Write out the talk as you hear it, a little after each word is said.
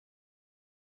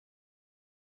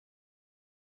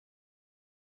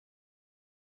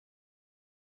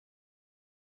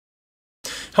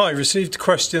Hi, received a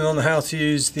question on how to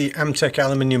use the Amtech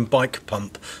aluminium bike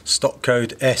pump, stock code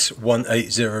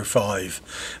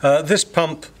S1805. This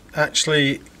pump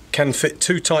actually can fit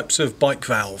two types of bike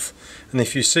valve, and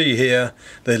if you see here,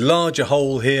 the larger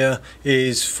hole here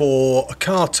is for a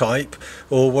car type,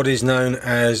 or what is known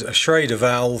as a Schrader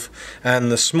valve, and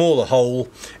the smaller hole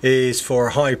is for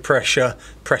a high pressure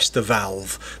Presta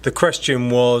valve. The question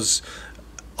was,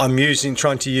 I'm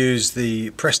trying to use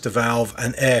the Presta valve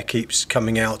and air keeps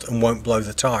coming out and won't blow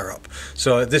the tyre up.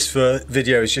 So this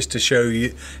video is just to show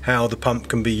you how the pump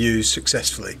can be used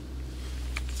successfully.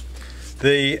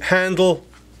 The handle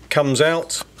comes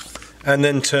out and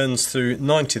then turns through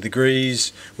 90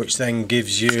 degrees, which then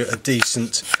gives you a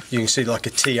decent, you can see like a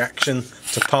T action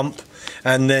to pump,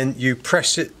 and then you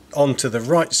press it onto the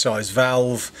right size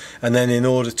valve, and then in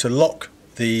order to lock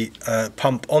the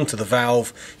pump onto the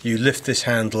valve, you lift this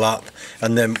handle up,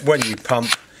 and then when you pump,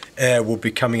 air will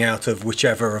be coming out of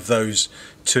whichever of those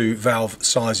two valve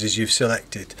sizes you've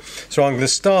selected. So I'm going to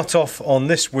start off on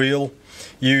this wheel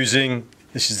using,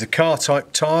 this is the car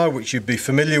type tyre which you'd be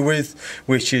familiar with,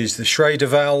 which is the Schrader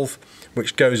valve,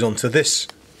 which goes onto this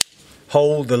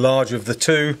hole, the larger of the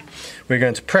two. We're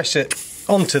going to press it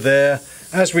onto there.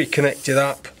 As we connect it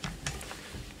up,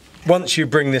 once you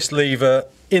bring this lever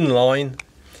in line,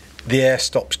 the air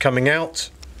stops coming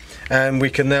out and we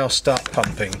can now start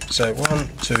pumping. So 1,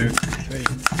 2, 3.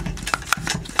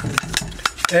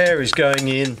 Air is going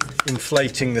in,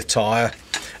 inflating the tyre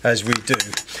as we do,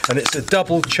 and it's a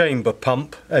double chamber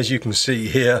pump, as you can see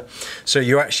here, so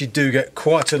you actually do get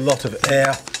quite a lot of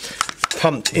air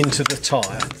pumped into the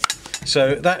tyre.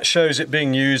 So that shows it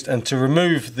being used, and to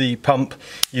remove the pump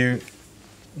you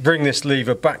bring this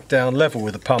lever back down level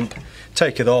with the pump,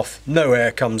 take it off, no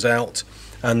air comes out,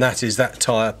 and that is that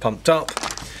tyre pumped up.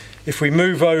 If we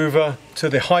move over to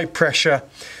the high pressure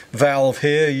valve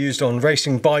here, used on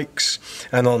racing bikes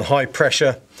and on high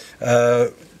pressure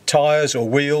tyres or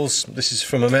wheels, this is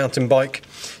from a mountain bike,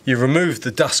 you remove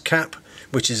the dust cap,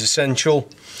 which is essential.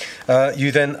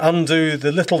 You then undo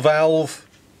the little valve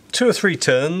 2 or 3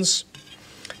 turns,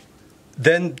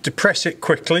 then depress it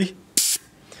quickly.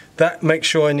 That makes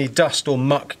sure any dust or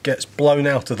muck gets blown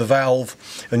out of the valve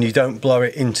and you don't blow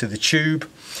it into the tube.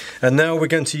 And now we're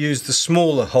going to use the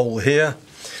smaller hole here.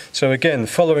 So again,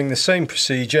 following the same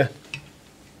procedure,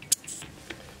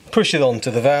 push it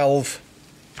onto the valve,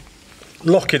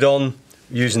 lock it on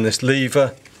using this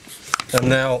lever, and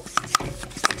now,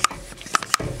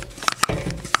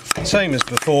 same as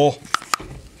before,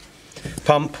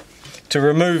 pump. To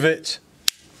remove it,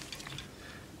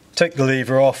 take the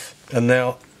lever off, and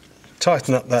now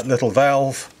tighten up that little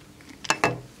valve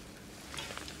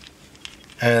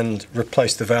and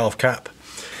replace the valve cap.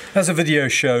 As the video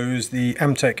shows, the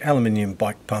Amtech aluminium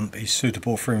bike pump is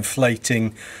suitable for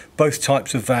inflating both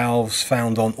types of valves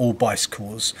found on all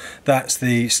bicycles. That's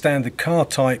the standard car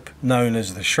type known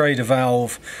as the Schrader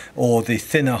valve, or the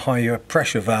thinner higher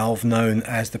pressure valve known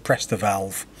as the Presta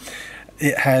valve.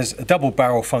 It has a double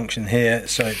barrel function here,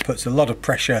 so it puts a lot of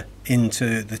pressure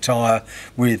into the tyre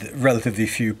with relatively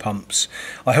few pumps.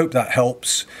 I hope that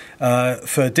helps.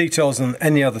 For details on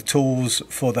any other tools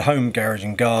for the home, garage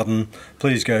and garden,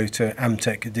 please go to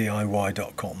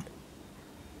amtechdiy.com.